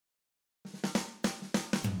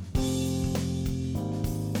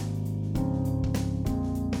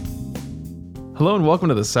Hello and welcome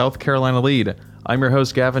to the South Carolina Lead. I'm your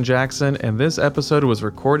host Gavin Jackson, and this episode was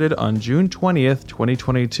recorded on June 20th,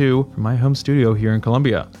 2022 from my home studio here in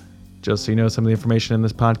Columbia. Just so you know, some of the information in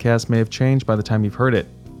this podcast may have changed by the time you've heard it.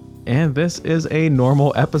 And this is a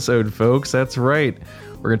normal episode, folks. That's right.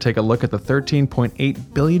 We're going to take a look at the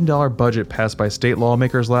 $13.8 billion budget passed by state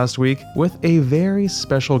lawmakers last week with a very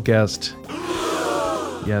special guest.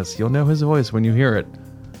 Yes, you'll know his voice when you hear it.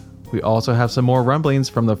 We also have some more rumblings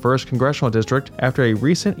from the 1st Congressional District after a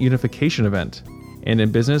recent unification event. And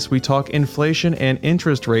in business, we talk inflation and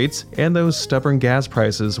interest rates and those stubborn gas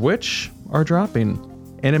prices, which are dropping.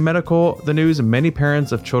 And in medical, the news many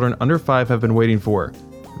parents of children under 5 have been waiting for.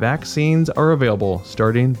 Vaccines are available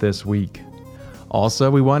starting this week. Also,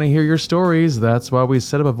 we want to hear your stories. That's why we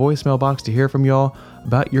set up a voicemail box to hear from y'all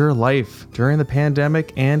about your life during the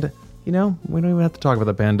pandemic. And you know, we don't even have to talk about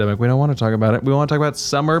the pandemic. We don't want to talk about it. We want to talk about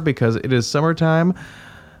summer because it is summertime,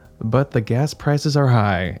 but the gas prices are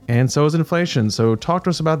high, and so is inflation. So talk to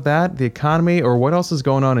us about that, the economy, or what else is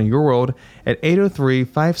going on in your world at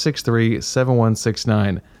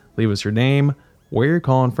 803-563-7169. Leave us your name, where you're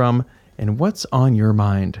calling from, and what's on your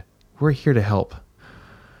mind. We're here to help.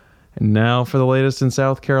 And now for the latest in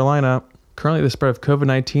South Carolina. Currently, the spread of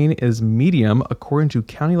COVID-19 is medium according to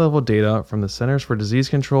county-level data from the Centers for Disease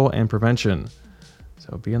Control and Prevention.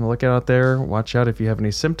 So be on the lookout out there. Watch out if you have any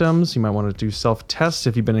symptoms. You might want to do self-tests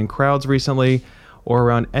if you've been in crowds recently or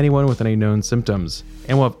around anyone with any known symptoms.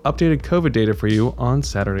 And we'll have updated COVID data for you on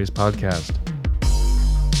Saturday's podcast.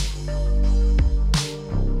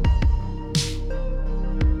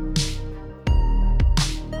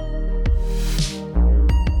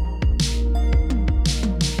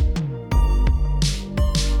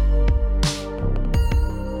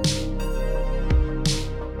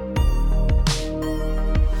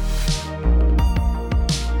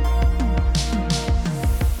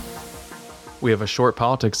 We have a short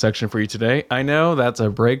politics section for you today. I know that's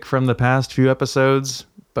a break from the past few episodes,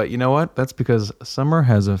 but you know what? That's because summer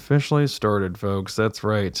has officially started, folks. That's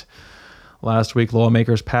right. Last week,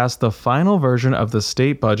 lawmakers passed the final version of the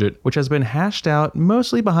state budget, which has been hashed out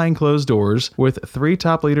mostly behind closed doors with 3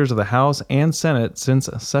 top leaders of the House and Senate since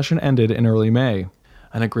session ended in early May.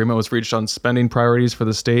 An agreement was reached on spending priorities for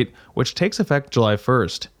the state, which takes effect July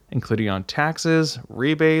 1st, including on taxes,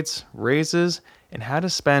 rebates, raises, and how to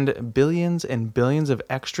spend billions and billions of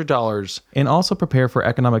extra dollars and also prepare for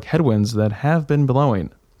economic headwinds that have been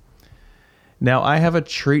blowing. Now, I have a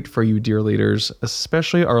treat for you, dear leaders,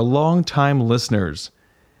 especially our longtime listeners.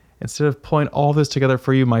 Instead of pulling all this together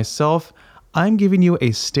for you myself, I'm giving you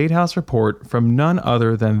a State House report from none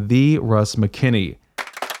other than the Russ McKinney.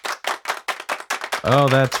 Oh,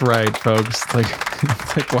 that's right, folks.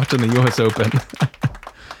 It's like watching the U.S. Open.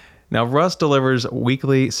 Now, Russ delivers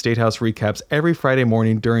weekly State House recaps every Friday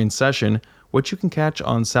morning during session, which you can catch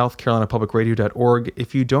on southcarolinapublicradio.org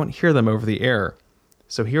if you don't hear them over the air.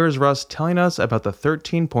 So here is Russ telling us about the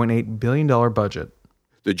 $13.8 billion budget.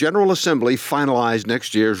 The General Assembly finalized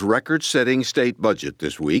next year's record-setting state budget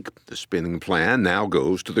this week. The spending plan now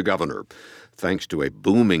goes to the governor. Thanks to a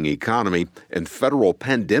booming economy and federal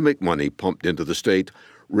pandemic money pumped into the state,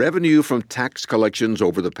 revenue from tax collections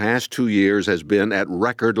over the past 2 years has been at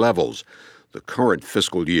record levels. The current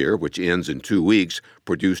fiscal year, which ends in 2 weeks,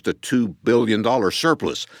 produced a $2 billion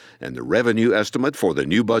surplus, and the revenue estimate for the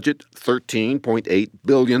new budget, $13.8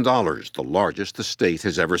 billion, the largest the state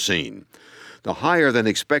has ever seen. The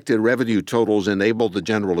higher-than-expected revenue totals enabled the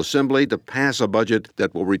General Assembly to pass a budget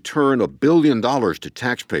that will return $1 billion to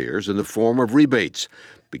taxpayers in the form of rebates,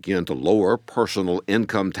 begin to lower personal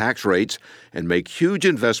income tax rates, and make huge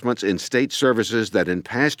investments in state services that in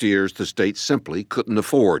past years the state simply couldn't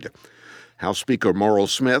afford. House Speaker Morrill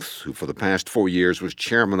Smith, who for the past 4 years was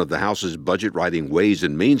chairman of the House's Budget-Writing Ways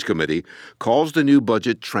and Means Committee, calls the new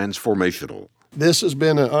budget transformational. This has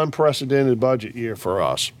been an unprecedented budget year for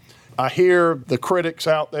us. I hear the critics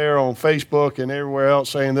out there on Facebook and everywhere else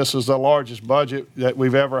saying this is the largest budget that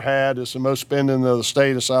we've ever had. It's the most spending of the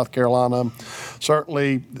state of South Carolina.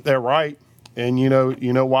 Certainly, they're right. And you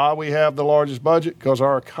know why we have the largest budget? Because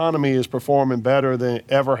our economy is performing better than it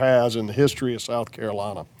ever has in the history of South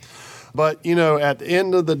Carolina. But, at the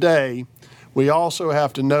end of the day, we also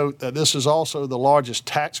have to note that this is also the largest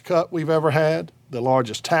tax cut we've ever had, the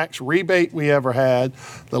largest tax rebate we ever had,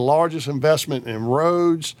 the largest investment in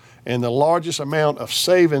roads, and the largest amount of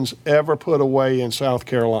savings ever put away in South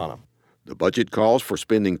Carolina. The budget calls for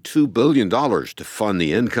spending $2 billion to fund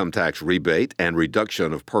the income tax rebate and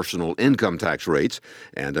reduction of personal income tax rates,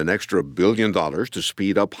 and an extra $1 billion to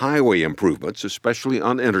speed up highway improvements, especially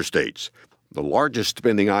on interstates. The largest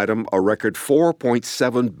spending item, a record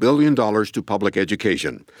 $4.7 billion to public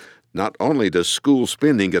education. Not only does school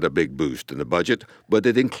spending get a big boost in the budget, but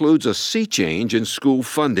it includes a sea change in school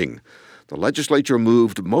funding. The legislature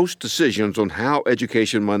moved most decisions on how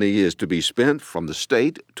education money is to be spent from the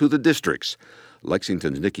state to the districts.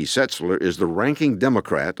 Lexington's Nikki Setzler is the ranking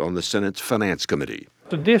Democrat on the Senate's Finance Committee.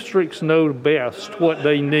 The districts know best what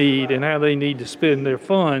they need and how they need to spend their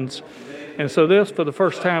funds. And so this, for the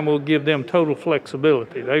first time, will give them total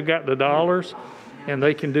flexibility. They've got the dollars, and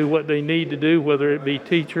they can do what they need to do, whether it be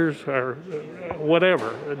teachers or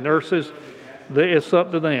whatever, nurses. It's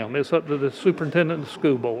up to them. It's up to the superintendent and the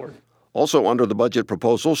school board. Also under the budget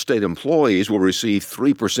proposal, state employees will receive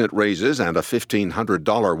 3% raises and a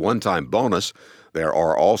 $1,500 one-time bonus. There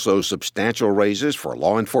are also substantial raises for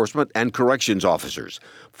law enforcement and corrections officers.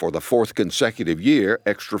 For the fourth consecutive year,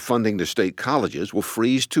 extra funding to state colleges will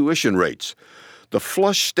freeze tuition rates. The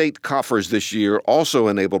flush state coffers this year also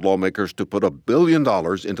enabled lawmakers to put $1 billion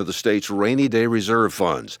into the state's rainy day reserve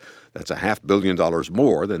funds. That's $500 million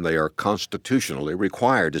more than they are constitutionally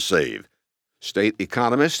required to save. State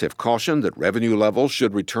economists have cautioned that revenue levels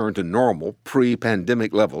should return to normal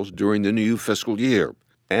pre-pandemic levels during the new fiscal year.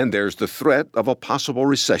 And there's the threat of a possible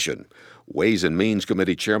recession. Ways and Means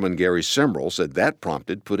Committee Chairman Gary Simrell said that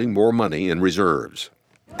prompted putting more money in reserves.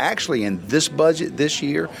 Actually, in this budget this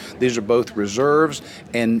year, these are both reserves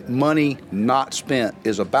and money not spent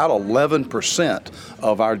is about 11%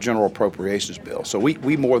 of our general appropriations bill. So we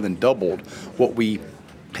more than doubled what we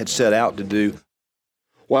had set out to do.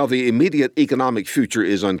 While the immediate economic future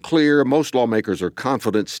is unclear, most lawmakers are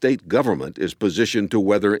confident state government is positioned to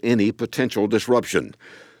weather any potential disruption.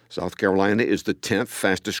 South Carolina is the 10th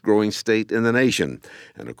fastest-growing state in the nation,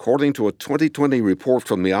 and according to a 2020 report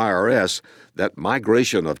from the IRS, that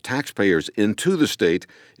migration of taxpayers into the state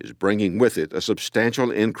is bringing with it a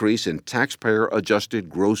substantial increase in taxpayer-adjusted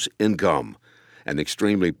gross income, an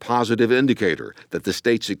extremely positive indicator that the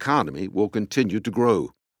state's economy will continue to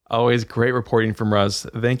grow. Always great reporting from Russ.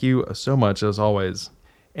 Thank you so much, as always.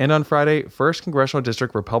 And on Friday, 1st Congressional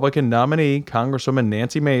District Republican nominee Congresswoman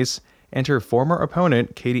Nancy Mace and her former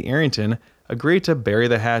opponent, Katie Arrington, agreed to bury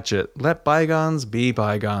the hatchet, let bygones be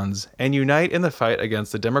bygones, and unite in the fight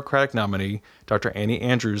against the Democratic nominee, Dr. Annie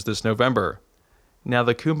Andrews, this November. Now,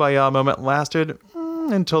 the kumbaya moment lasted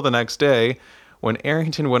until the next day, when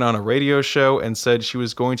Arrington went on a radio show and said she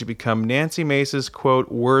was going to become Nancy Mace's,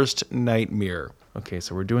 quote, worst nightmare. Okay,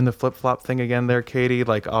 so we're doing the flip-flop thing again there, Katie,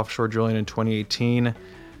 like offshore drilling in 2018.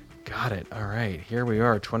 Got it. All right, here we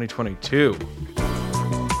are, 2022.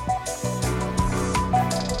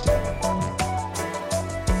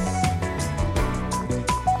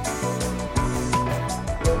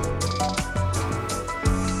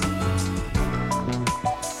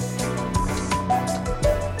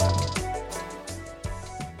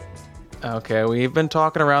 Okay, we've been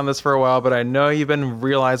talking around this for a while, but I know you've been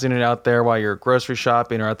realizing it out there while you're grocery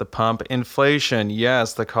shopping or at the pump. Inflation,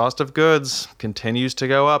 yes, the cost of goods continues to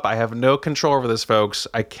go up. I have no control over this, folks.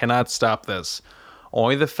 I cannot stop this.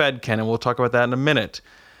 Only the Fed can, and we'll talk about that in a minute.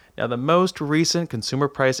 Now, the most recent Consumer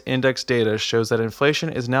Price Index data shows that inflation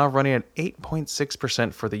is now running at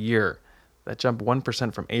 8.6% for the year. That jumped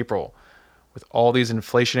 1% from April. With all these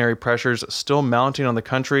inflationary pressures still mounting on the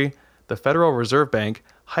country, the Federal Reserve Bank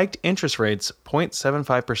hiked interest rates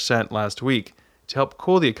 0.75% last week to help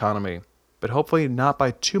cool the economy, but hopefully not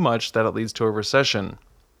by too much that it leads to a recession.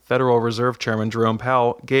 Federal Reserve Chairman Jerome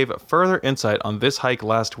Powell gave further insight on this hike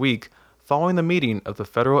last week following the meeting of the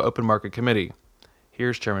Federal Open Market Committee.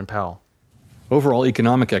 Here's Chairman Powell. Overall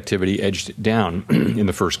economic activity edged down in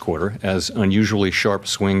the first quarter as unusually sharp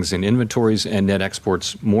swings in inventories and net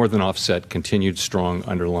exports more than offset continued strong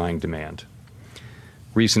underlying demand.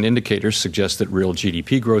 Recent indicators suggest that real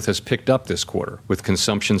GDP growth has picked up this quarter, with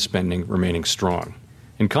consumption spending remaining strong.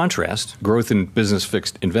 In contrast, growth in business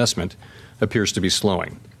fixed investment appears to be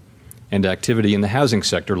slowing, and activity in the housing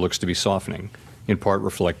sector looks to be softening, in part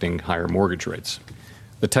reflecting higher mortgage rates.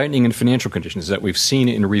 The tightening in financial conditions that we've seen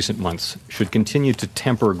in recent months should continue to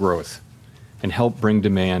temper growth and help bring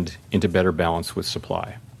demand into better balance with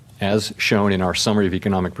supply. As shown in our summary of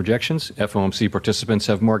economic projections, FOMC participants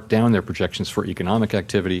have marked down their projections for economic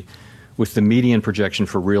activity, with the median projection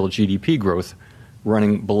for real GDP growth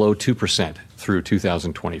running below 2% through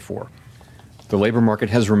 2024. The labor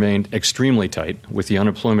market has remained extremely tight, with the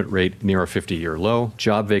unemployment rate near a 50-year low,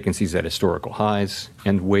 job vacancies at historical highs,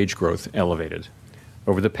 and wage growth elevated.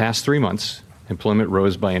 Over the past 3 months, employment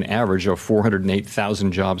rose by an average of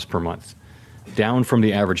 408,000 jobs per month, down from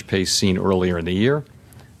the average pace seen earlier in the year,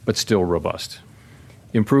 but still robust.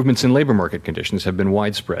 Improvements in labor market conditions have been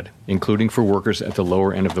widespread, including for workers at the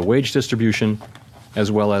lower end of the wage distribution,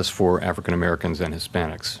 as well as for African Americans and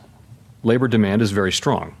Hispanics. Labor demand is very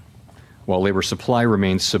strong, while labor supply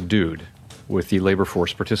remains subdued, with the labor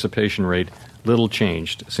force participation rate little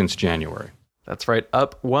changed since January. That's right,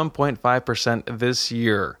 up 1.5% this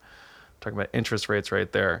year. Talking about interest rates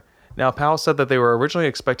right there. Now, Powell said that they were originally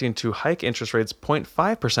expecting to hike interest rates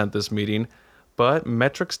 0.5% this meeting, but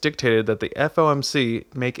metrics dictated that the FOMC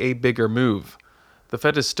make a bigger move. The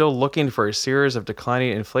Fed is still looking for a series of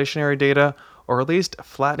declining inflationary data, or at least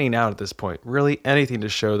flattening out at this point. Really anything to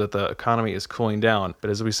show that the economy is cooling down. But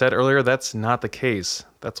as we said earlier, that's not the case.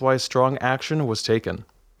 That's why strong action was taken.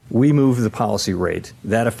 We move the policy rate.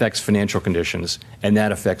 That affects financial conditions, and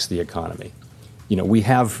that affects the economy. We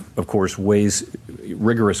have, of course,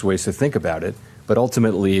 rigorous ways to think about it, but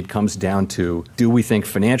ultimately it comes down to, do we think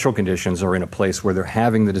financial conditions are in a place where they're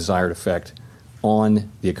having the desired effect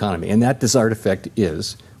on the economy? And that desired effect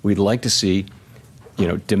is, we'd like to see,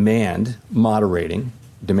 demand moderating.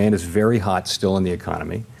 Demand is very hot still in the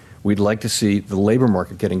economy. We'd like to see the labor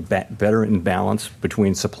market getting better in balance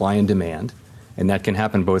between supply and demand, and that can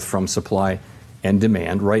happen both from supply and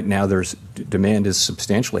demand. Right now, demand is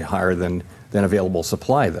substantially higher than available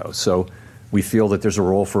supply, though. So we feel that there's a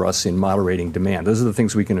role for us in moderating demand. Those are the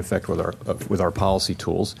things we can affect with our policy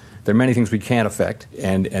tools. There are many things we can't affect,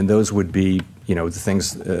 and those would be, the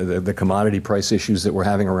things, the commodity price issues that we're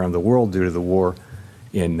having around the world due to the war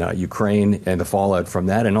in Ukraine and the fallout from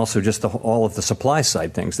that, and also just all of the supply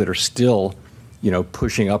side things that are still,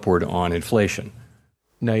 pushing upward on inflation.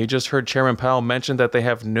 Now, you just heard Chairman Powell mention that they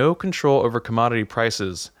have no control over commodity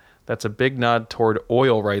prices. That's a big nod toward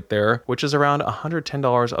oil right there, which is around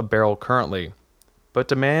 $110 a barrel currently. But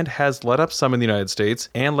demand has let up some in the United States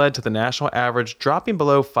and led to the national average dropping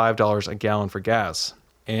below $5 a gallon for gas.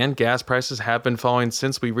 And gas prices have been falling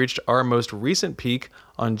since we reached our most recent peak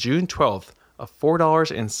on June 12th of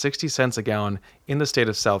 $4.60 a gallon in the state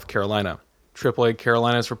of South Carolina. AAA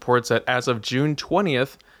Carolinas reports that as of June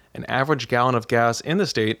 20th, an average gallon of gas in the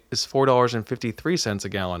state is $4.53 a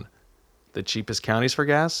gallon. The cheapest counties for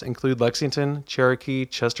gas include Lexington, Cherokee,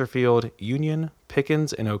 Chesterfield, Union,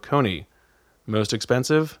 Pickens, and Oconee. Most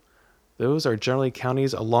expensive? Those are generally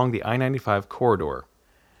counties along the I-95 corridor.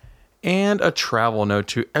 And a travel note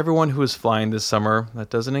to everyone who is flying this summer. That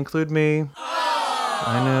doesn't include me.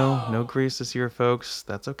 I know, no Greece this year, folks.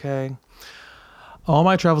 That's okay. All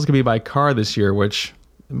my travels can be by car this year, which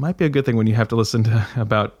it might be a good thing when you have to listen to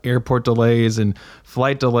about airport delays and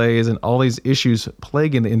flight delays and all these issues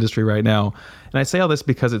plaguing the industry right now. And I say all this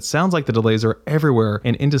because it sounds like the delays are everywhere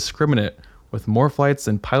and indiscriminate, with more flights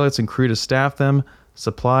than pilots and crew to staff them,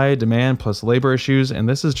 supply, demand, plus labor issues, and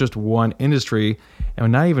this is just one industry, and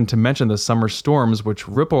not even to mention the summer storms which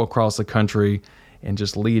ripple across the country and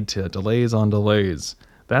just lead to delays on delays.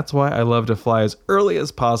 That's why I love to fly as early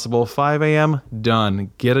as possible. 5 a.m.,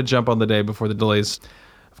 done. Get a jump on the day before the delays.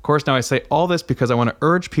 Of course, now I say all this because I want to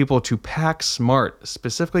urge people to pack smart,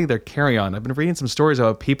 specifically their carry-on. I've been reading some stories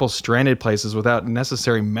about people stranded places without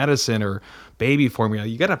necessary medicine or baby formula.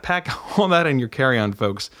 You got to pack all that in your carry-on,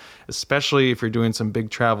 folks, especially if you're doing some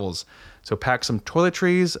big travels. So pack some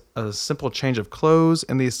toiletries, a simple change of clothes,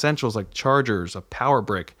 and the essentials like chargers, a power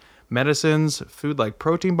brick, medicines, food like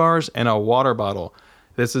protein bars, and a water bottle.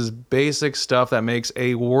 This is basic stuff that makes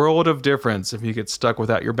a world of difference if you get stuck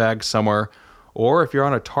without your bag somewhere, or if you're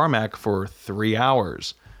on a tarmac for 3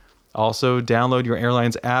 hours. Also, download your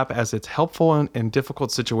airline's app as it's helpful in difficult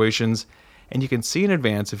situations, and you can see in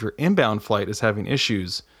advance if your inbound flight is having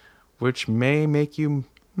issues, which may make you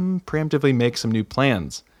preemptively make some new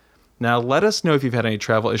plans. Now, let us know if you've had any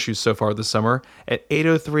travel issues so far this summer at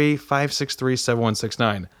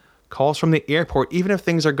 803-563-7169. Calls from the airport, even if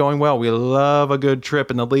things are going well. We love a good trip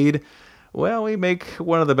in the lead. Well, we make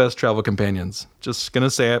one of the best travel companions. Just gonna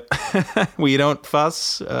say it. We don't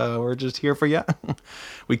fuss. We're just here for you.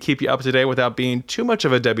 We keep you up to date without being too much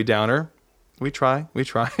of a Debbie Downer. We try.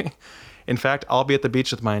 In fact, I'll be at the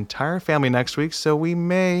beach with my entire family next week, so we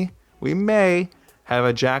may have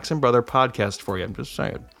a Jackson Brother podcast for you. I'm just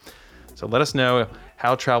saying. So let us know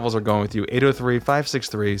how travels are going with you.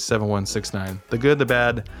 803-563-7169. The good, the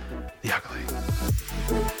bad, the ugly.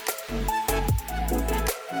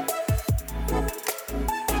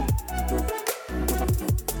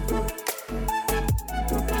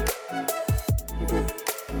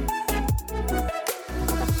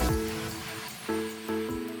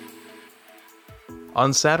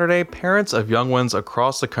 On Saturday, parents of young ones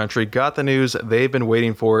across the country got the news they've been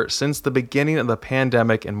waiting for since the beginning of the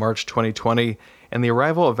pandemic in March 2020 and the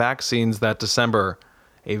arrival of vaccines that December.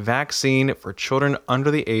 A vaccine for children under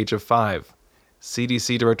the age of 5.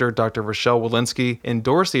 CDC Director Dr. Rochelle Walensky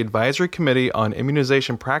endorsed the Advisory Committee on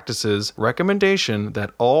Immunization Practices' recommendation that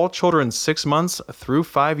all children 6 months through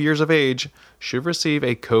 5 years of age should receive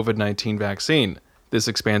a COVID-19 vaccine. This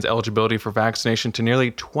expands eligibility for vaccination to nearly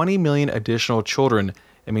 20 million additional children.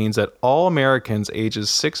 It means that all Americans ages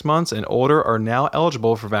 6 months and older are now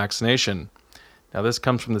eligible for vaccination. Now, this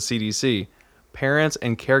comes from the CDC. Parents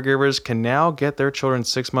and caregivers can now get their children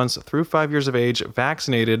 6 months through 5 years of age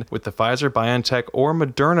vaccinated with the Pfizer, BioNTech, or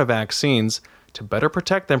Moderna vaccines to better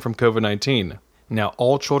protect them from COVID-19. Now,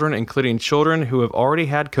 all children, including children who have already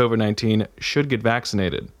had COVID-19, should get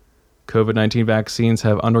vaccinated. COVID-19 vaccines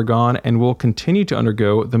have undergone and will continue to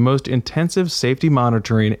undergo the most intensive safety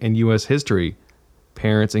monitoring in U.S. history.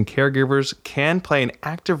 Parents and caregivers can play an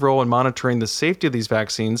active role in monitoring the safety of these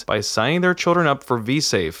vaccines by signing their children up for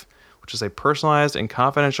vSafe, which is a personalized and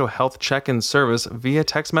confidential health check-in service via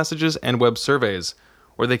text messages and web surveys,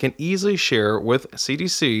 where they can easily share with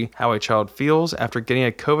CDC how a child feels after getting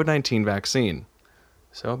a COVID-19 vaccine.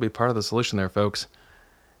 So be part of the solution there, folks.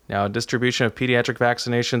 Now, distribution of pediatric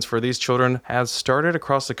vaccinations for these children has started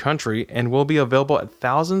across the country and will be available at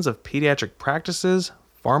thousands of pediatric practices,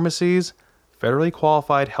 pharmacies, federally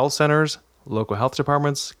qualified health centers, local health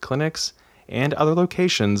departments, clinics, and other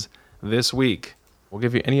locations this week. We'll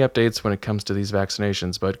give you any updates when it comes to these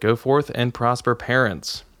vaccinations, but go forth and prosper,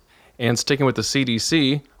 parents. And sticking with the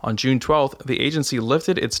CDC, on June 12th, the agency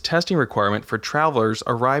lifted its testing requirement for travelers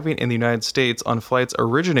arriving in the United States on flights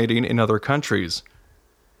originating in other countries.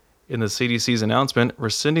 In the CDC's announcement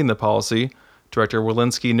rescinding the policy, Director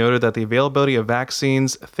Walensky noted that the availability of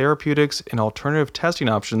vaccines, therapeutics, and alternative testing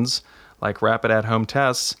options, like rapid at-home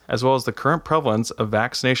tests, as well as the current prevalence of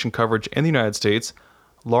vaccination coverage in the United States,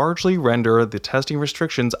 largely render the testing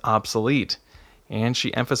restrictions obsolete. And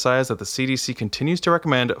she emphasized that the CDC continues to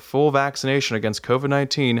recommend full vaccination against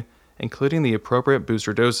COVID-19, including the appropriate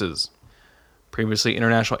booster doses. Previously,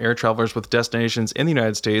 international air travelers with destinations in the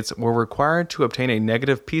United States were required to obtain a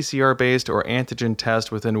negative PCR-based or antigen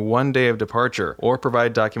test within 1 day of departure, or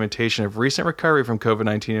provide documentation of recent recovery from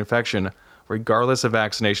COVID-19 infection, regardless of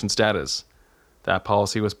vaccination status. That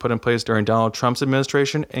policy was put in place during Donald Trump's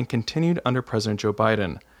administration and continued under President Joe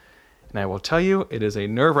Biden. And I will tell you, it is a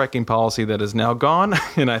nerve-wracking policy that is now gone,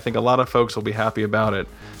 and I think a lot of folks will be happy about it.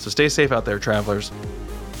 So stay safe out there, travelers.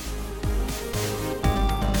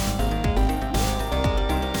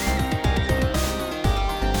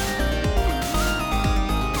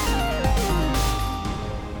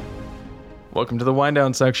 Welcome to the wind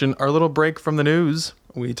down section, our little break from the news.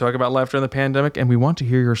 We talk about life during the pandemic, and we want to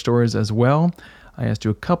hear your stories as well. I asked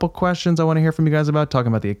you a couple questions I want to hear from you guys about, talking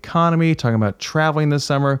about the economy, talking about traveling this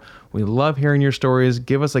summer. We love hearing your stories.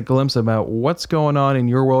 Give us a glimpse about what's going on in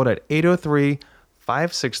your world at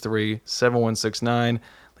 803-563-7169.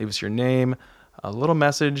 Leave us your name, a little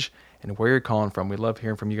message, and where you're calling from. We love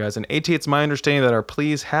hearing from you guys. And AT, it's my understanding that our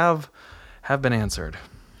pleas have been answered.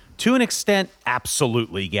 To an extent,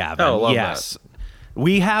 absolutely, Gavin. Oh, love yes. that.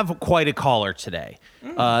 We have quite a caller today.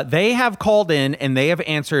 They have called in and they have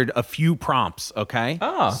answered a few prompts, okay?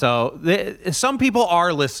 Oh. So some people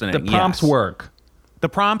are listening. The prompts work. The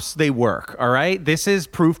prompts, they work, all right? This is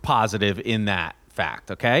proof positive in that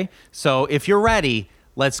fact, okay? So if you're ready,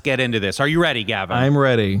 let's get into this. Are you ready, Gavin? I'm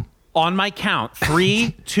ready. On my count,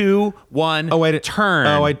 3, 2, 1, Oh, wait. turn.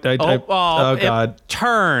 Oh, God.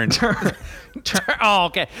 Turn. Turn. Oh,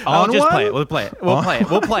 okay. On just one? play it. We'll play it. We'll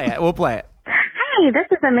play it. Hey, this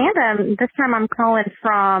is Amanda. This time I'm calling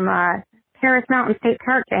from Paris Mountain State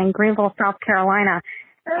Park in Greenville, South Carolina.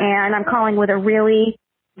 And I'm calling with a really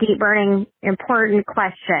deep, burning, important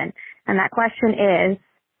question. And that question is,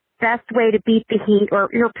 best way to beat the heat, or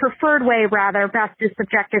your preferred way, rather, best is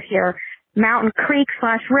subjective here, mountain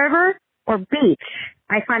creek/river or beach?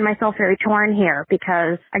 I find myself very torn here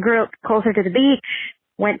because I grew up closer to the beach,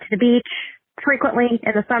 went to the beach frequently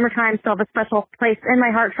in the summertime, still have a special place in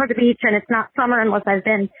my heart for the beach, and it's not summer unless I've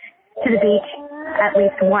been to the beach at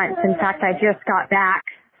least once. In fact, I just got back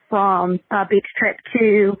from a beach trip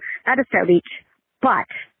to Edisto Beach, but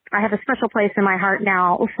I have a special place in my heart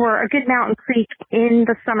now for a good mountain creek in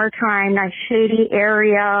the summertime, nice shady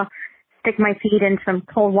area, stick my feet in some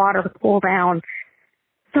cold water to cool down.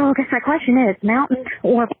 So I guess my question is, mountain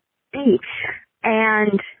or beach?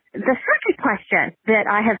 And the second question that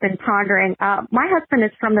I have been pondering, my husband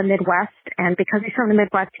is from the Midwest, and because he's from the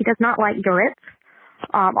Midwest, he does not like grits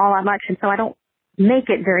all that much, and so I don't make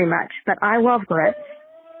it very much, but I love grits,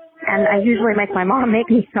 and I usually make my mom make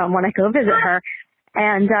me some when I go visit her,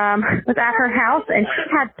 and was at her house, and she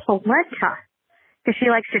had polenta, because she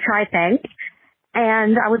likes to try things,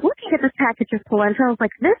 And I was looking at this package of polenta. I was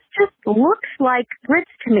like, this just looks like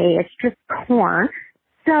grits to me. It's just corn.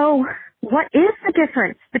 So what is the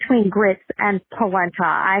difference between grits and polenta?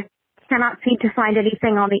 I cannot seem to find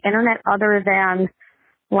anything on the internet other than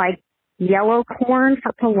like yellow corn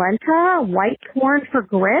for polenta, white corn for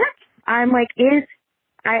grits. I'm like,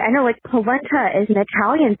 I know like polenta is an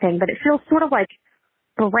Italian thing, but it feels sort of like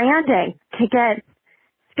branding to get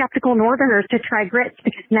skeptical northerners to try grits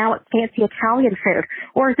because now it's fancy Italian food.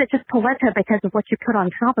 Or is it just polenta because of what you put on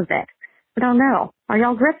top of it? I don't know. Are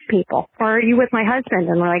y'all grits people? Or are you with my husband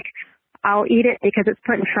and like, I'll eat it because it's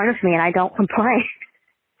put in front of me and I don't complain?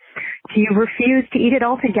 Do you refuse to eat it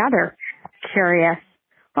altogether? Curious.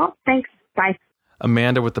 Well, thanks. Bye.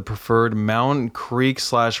 Amanda with the preferred mountain, creek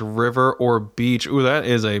 / river or beach. Ooh, that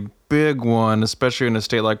is a big one, especially in a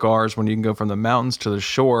state like ours when you can go from the mountains to the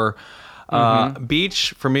shore.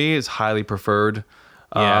 Beach for me is highly preferred.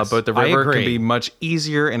 Yes, but the river can be much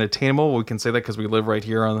easier and attainable. We can say that because we live right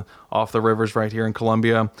here off the rivers right here in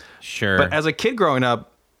Columbia. Sure. But as a kid growing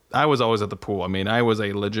up, I was always at the pool. I mean, I was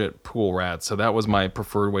a legit pool rat, so that was my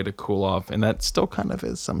preferred way to cool off, and that still kind of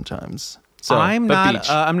is sometimes. So, I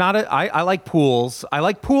I like pools. I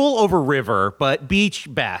like pool over river, but beach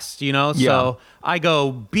best, you know? Yeah. So I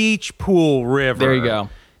go beach, pool, river. There you go.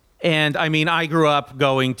 And I mean, I grew up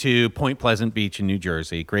going to Point Pleasant Beach in New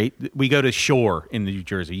Jersey. Great. We go to Shore in New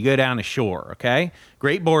Jersey. You go down to Shore, okay?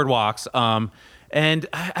 Great boardwalks. And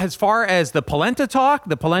as far as the polenta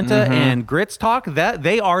and grits talk, that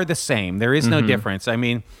they are the same. There is no difference. I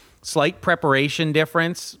mean, slight preparation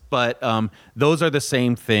difference, but those are the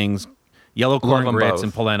same things. Yellow corn grits both.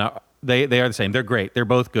 and polenta, they are the same. They're great. They're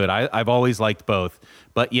both good. I've always liked both.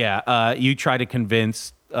 But yeah, you try to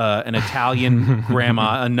convince an Italian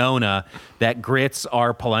grandma, a nonna, that grits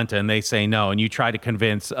are polenta, and they say no. And you try to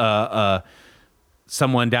convince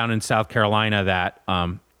someone down in South Carolina that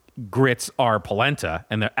grits are polenta,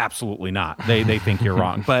 and they're absolutely not. They think you're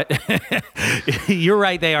wrong. But you're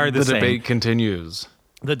right, they are the same. The debate continues.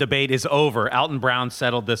 The debate is over. Alton Brown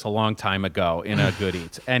settled this a long time ago in a Good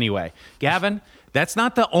Eats. Anyway, Gavin, that's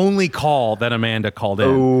not the only call that Amanda called in.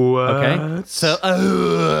 Okay? So,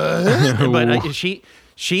 but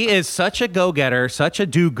she is such a go-getter, such a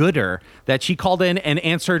do-gooder, that she called in and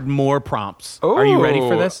answered more prompts. Are you ready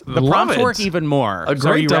for this? The prompts work even more. A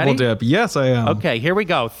great double dip. Yes, I am. Okay, here we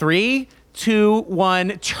go. 3, 2,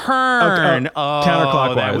 1, turn. Okay.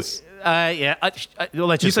 Counterclockwise.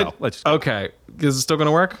 Let's just go. Okay. Is it still going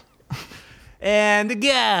to work? And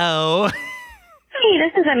go. Hey,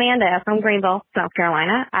 this is Amanda from Greenville, South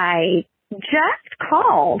Carolina. I just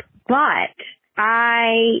called, but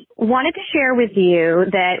I wanted to share with you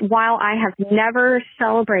that while I have never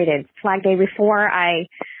celebrated Flag Day before, I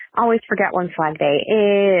always forget when Flag Day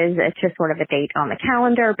is. It's just sort of a date on the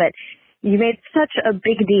calendar, but you made such a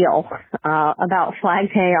big deal about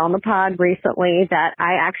Flag Day on the pod recently that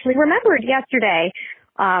I actually remembered yesterday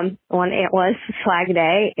when it was Flag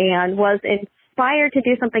Day and was inspired to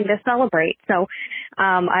do something to celebrate. So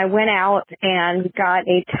I went out and got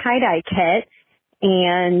a tie-dye kit,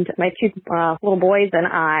 and my two little boys and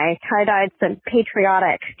I tie-dyed some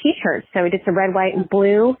patriotic T-shirts. So we did some red, white, and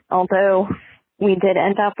blue, although we did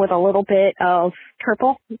end up with a little bit of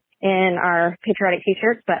purple in our patriotic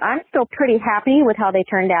T-shirts, but I'm still pretty happy with how they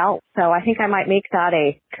turned out. So I think I might make that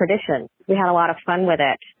a tradition. We had a lot of fun with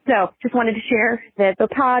it. So just wanted to share that the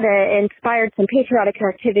pod inspired some patriotic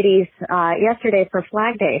activities yesterday for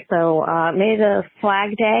Flag Day. So may the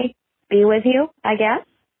Flag Day be with you, I guess.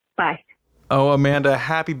 Bye. Oh, Amanda,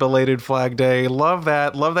 happy belated Flag Day. Love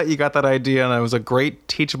that. Love that you got that idea, and it was a great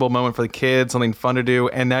teachable moment for the kids, something fun to do.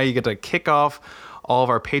 And now you get to kick off all of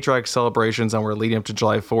our patriotic celebrations, and we're leading up to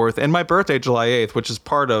July 4th and my birthday, July 8th, which is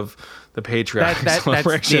part of the patriotic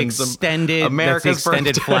celebrations. That's the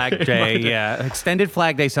extended Flag Day. Yeah, extended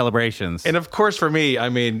Flag Day celebrations. And of course, for me, I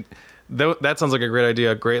mean, that sounds like a great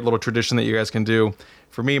idea, a great little tradition that you guys can do.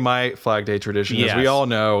 For me, my Flag Day tradition, as we all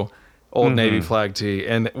know, Old Navy flag tee,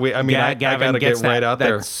 and I gotta get right out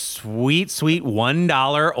there. Sweet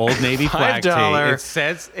 $1 Old Navy flag tee. It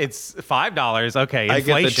says it's $5. Okay,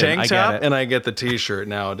 inflation. I get the tank top and I get the T-shirt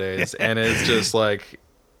nowadays, and it's just like,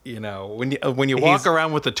 you know, when you walk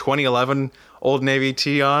around with the 2011 Old Navy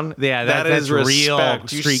tee on, that is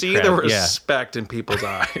respect. You see the respect in people's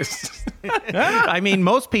eyes. I mean,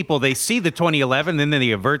 most people, they see the 2011 and then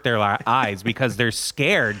they avert their eyes because they're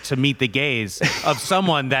scared to meet the gaze of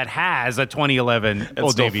someone that has a 2011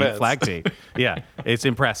 Old Navy flag tee. Yeah, it's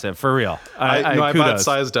impressive, for real. I bought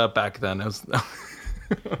sized up back then.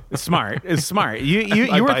 It's smart. It's smart.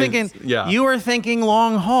 You were thinking. Yeah. You were thinking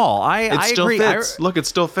long haul. I still agree. Fits. Look, it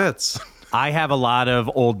still fits. I have a lot of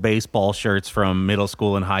old baseball shirts from middle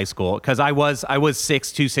school and high school because I was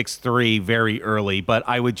 6'2", 6'3" very early, but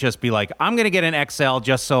I would just be like, I'm going to get an XL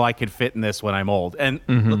just so I could fit in this when I'm old. And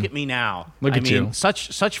look at me now. Look at you.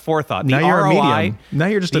 Such forethought. Now you're a medium. Now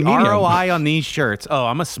you're just a medium. The ROI on these shirts. Oh,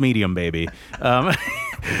 I'm a medium, baby.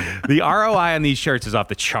 The ROI on these shirts is off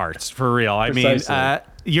the charts, for real. I mean,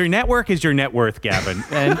 your network is your net worth, Gavin.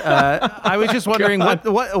 And I was just wondering,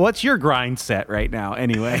 what's your grind set right now,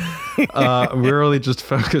 anyway? We're really just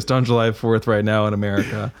focused on July 4th right now in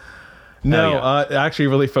America. No, actually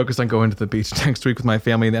really focused on going to the beach next week with my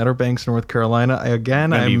family in the Outer Banks, North Carolina.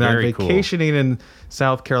 I'm vacationing in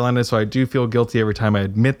South Carolina, so I do feel guilty every time I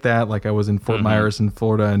admit that, like I was in Fort Myers in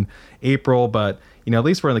Florida in April. But, at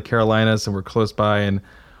least we're in the Carolinas and we're close by, and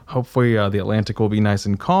hopefully the Atlantic will be nice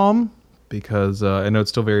and calm. Because I know it's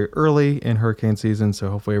still very early in hurricane season, so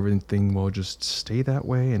hopefully everything will just stay that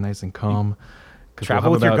way and nice and calm.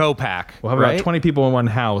 Travel with your Go Pack. We'll have about 20 people in one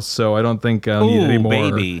house, so I don't think I'll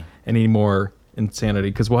need any more insanity.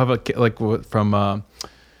 Because we'll have from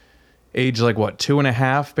age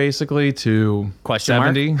 2.5 basically to Question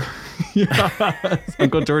 70.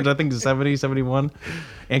 Uncle George, I think, is 70, 71.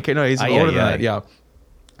 And no, he's older than that. Yeah.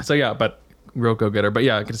 So yeah, but. Real go-getter. But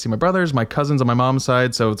yeah, I get to see my brothers, my cousins on my mom's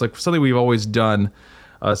side. So it's like something we've always done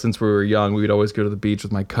since we were young. We would always go to the beach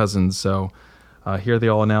with my cousins. So here they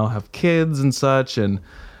all now have kids and such. And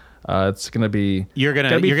it's going to be You're going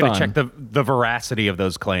to check the veracity of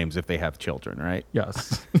those claims if they have children, right?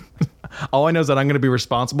 Yes. All I know is that I'm going to be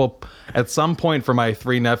responsible at some point for my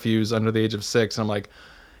 3 nephews under the age of 6. And I'm like,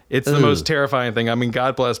 it's the most terrifying thing. I mean,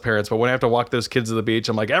 God bless parents, but when I have to walk those kids to the beach,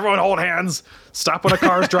 I'm like, everyone hold hands. Stop when a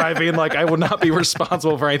car's driving. Like, I will not be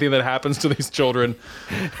responsible for anything that happens to these children.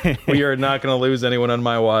 We are not going to lose anyone on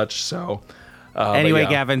my watch. So, anyway,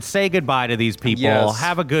 Gavin, say goodbye to these people. Yes.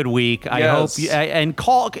 Have a good week. I hope and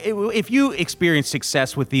call if you experience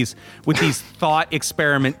success with these thought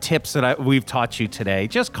experiment tips that we've taught you today.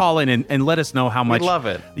 Just call in and let us know how much love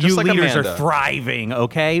it. You leaders are thriving.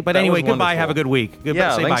 Okay, but anyway, goodbye. Have a good week. Goodbye.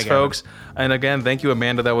 Yeah, say thanks, bye, folks. And again, thank you,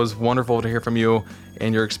 Amanda. That was wonderful to hear from you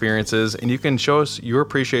and your experiences. And you can show us your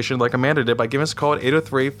appreciation like Amanda did by giving us a call at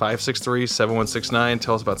 803-563-7169.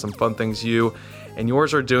 Tell us about some fun things you and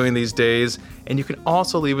yours are doing these days. And you can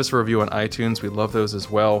also leave us a review on iTunes. We love those as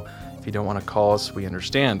well. If you don't want to call us, we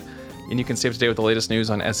understand. And you can stay up to date with the latest news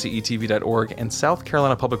on scetv.org and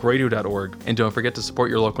southcarolinapublicradio.org. And don't forget to support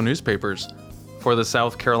your local newspapers. For the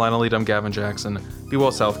South Carolina Lead, I'm Gavin Jackson. Be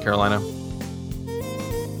well, South Carolina.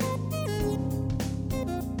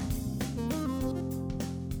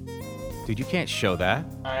 Dude, you can't show that.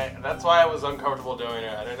 That's why I was uncomfortable doing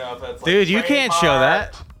it. I don't know if that's Dude, you can't show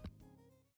that.